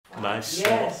Nice.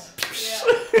 Yes.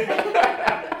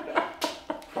 Yeah.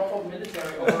 Proper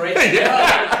military operation.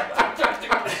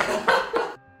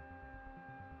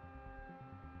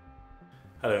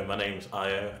 Hello, my name's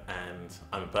Io and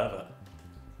I'm a pervert.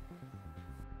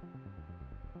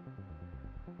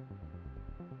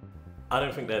 I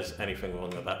don't think there's anything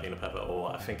wrong about being a pervert at all.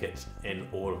 I think it's in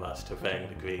all of us to varying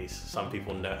degrees. Some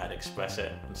people know how to express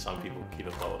it and some people keep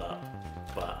it bottled up,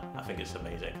 but I think it's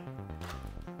amazing.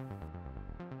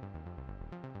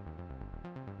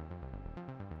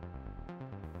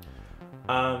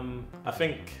 I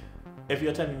think if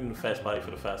you're attending the first party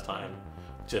for the first time,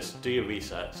 just do your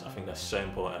research. I think that's so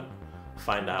important.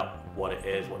 Find out what it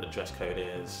is, what the dress code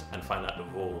is, and find out the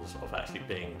rules of actually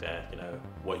being there, you know,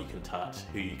 what you can touch,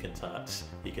 who you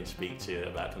can speak to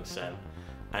about consent,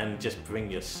 and just bring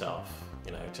yourself,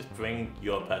 you know, just bring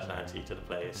your personality to the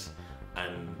place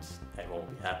and everyone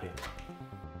will be happy.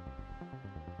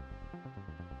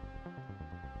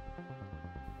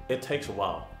 It takes a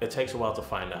while. It takes a while to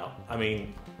find out. I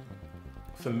mean,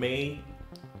 for me,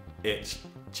 it's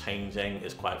changing,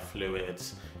 it's quite fluid.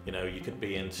 You know, you could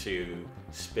be into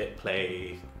spit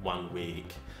play one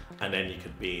week and then you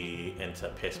could be into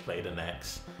piss play the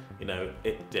next. You know,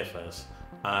 it differs.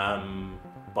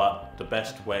 But the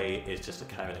best way is just to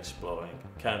carry on exploring,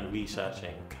 carry on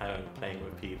researching, carry on playing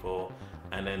with people,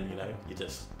 and then, you know, you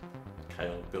just carry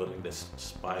on building this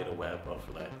spider web of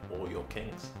like all your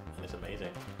kinks, and it's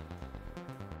amazing.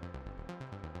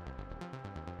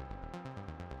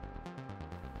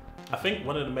 I think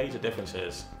one of the major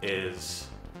differences is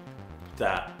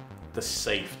that the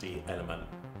safety element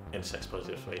in sex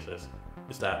positive spaces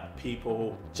is that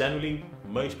people, generally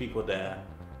most people there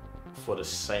for the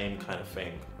same kind of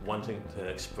thing, wanting to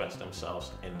express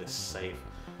themselves in this safe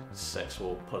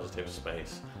sexual positive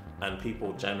space, and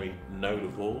people generally know the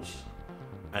rules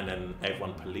and then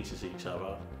everyone polices each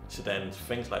other. So then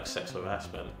things like sexual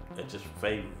harassment are just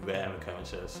very rare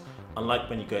occurrences, unlike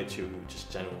when you go to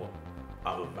just general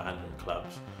other random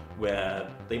clubs where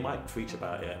they might preach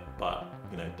about it, but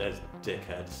you know, there's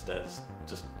dickheads, there's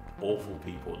just awful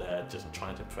people there just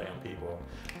trying to prey on people.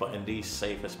 But in these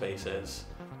safer spaces,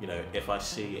 you know, if I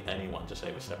see anyone just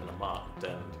overstepping the mark,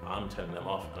 then I'm turning them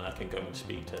off and I can go and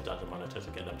speak to dungeon monitors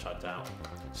and get them chucked out.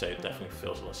 So it definitely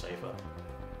feels a lot safer.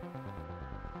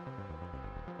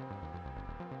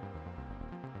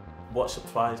 What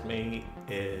surprised me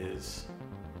is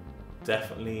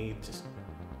definitely just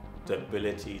the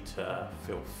ability to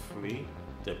feel free,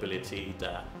 the ability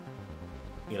that,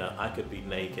 you know, I could be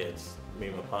naked, me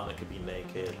and my partner could be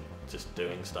naked, just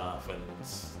doing stuff, and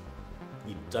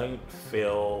you don't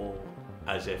feel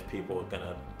as if people are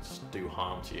gonna do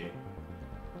harm to you.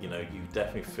 You know, you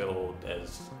definitely feel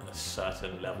there's a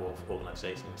certain level of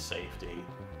organisation and safety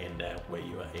in there where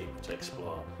you are able to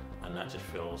explore, and that just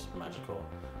feels magical.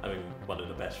 I mean, one of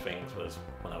the best things was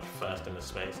when I was first in the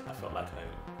space, I felt like home.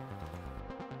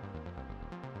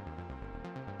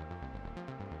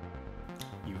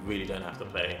 You really don't have to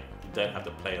play. You don't have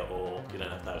to play at all. You don't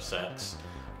have to have sex.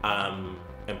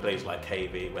 In places like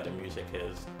KV, where the music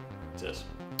is just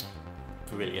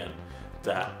brilliant,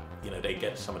 that, you know, they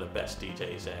get some of the best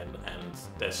DJs in, and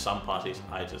there's some parties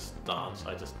I just dance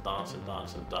and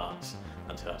dance and dance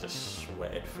until I just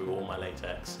sweated through all my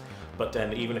latex. But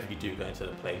then even if you do go into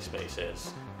the play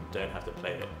spaces, you don't have to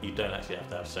play it. You don't actually have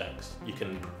to have sex. You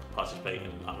can participate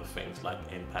in other things like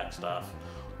impact stuff,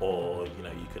 or, you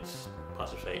know, you could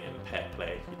participate in pet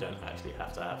play. You don't actually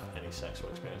have to have any sexual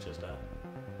experiences there.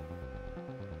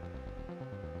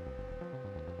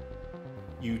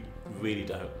 You really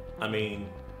don't. I mean,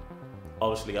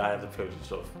 obviously I have the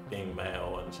privilege of being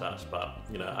male and such, but,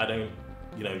 you know, I don't,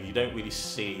 you know, you don't really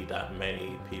see that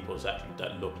many people actually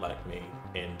that look like me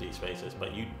in these spaces,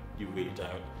 but you really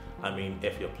don't. I mean,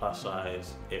 if you're plus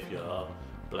size, if you're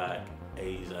black,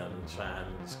 Asian,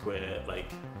 trans, queer,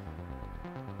 like,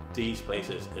 these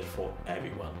places is for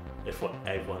everyone. It's for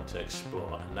everyone to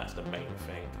explore, and that's the main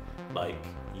thing. Like,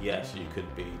 yes, you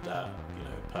could be that, you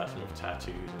know, person with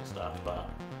tattoos and stuff, but,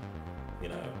 you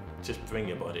know, just bring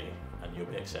your body and you'll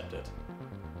be accepted.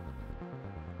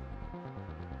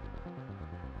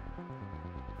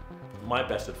 My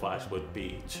best advice would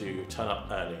be to turn up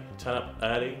early. Turn up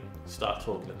early, start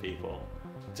talking to people.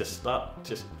 Just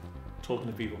talking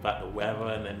to people about the weather,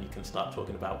 and then you can start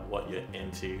talking about what you're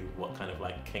into, what kind of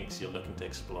like kinks you're looking to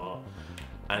explore.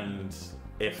 And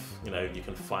if, you know, you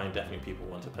can find definitely people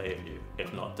who want to play with you.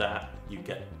 If not that, you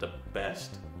get the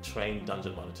best trained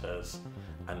dungeon monitors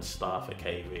and staff at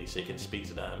KV, so you can speak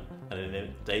to them, and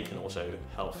then they can also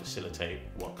help facilitate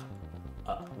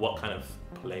what kind of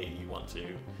play you want to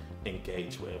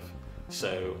engage with.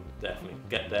 So definitely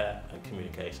get there, and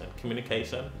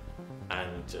communication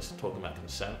and just talking about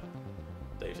consent.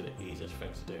 Those are the easiest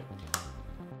things to do.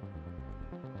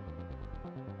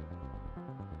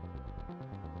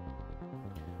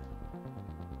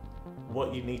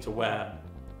 What you need to wear,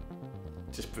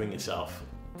 just bring yourself.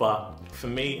 But for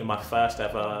me, in my first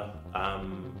ever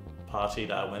party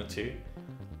that I went to,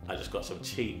 I just got some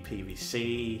cheap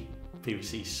PVC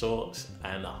shorts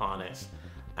and a harness,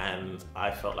 and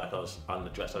I felt like I was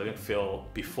underdressed. I didn't feel,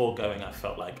 before going, I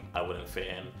felt like I wouldn't fit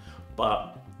in,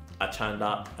 but I turned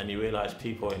up, and you realize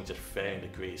people in just varying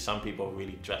degrees. Some people are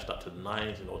really dressed up to the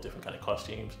nines in all different kind of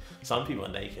costumes. Some people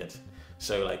are naked.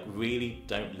 So like, really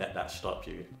don't let that stop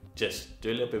you. Just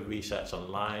do a little bit of research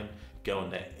online, go on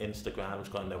their Instagrams,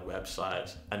 go on their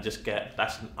websites, and just get,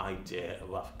 that's an idea, a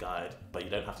rough guide, but you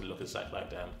don't have to look exactly like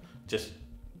them. Just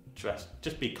dress,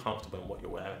 just be comfortable in what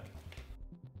you're wearing.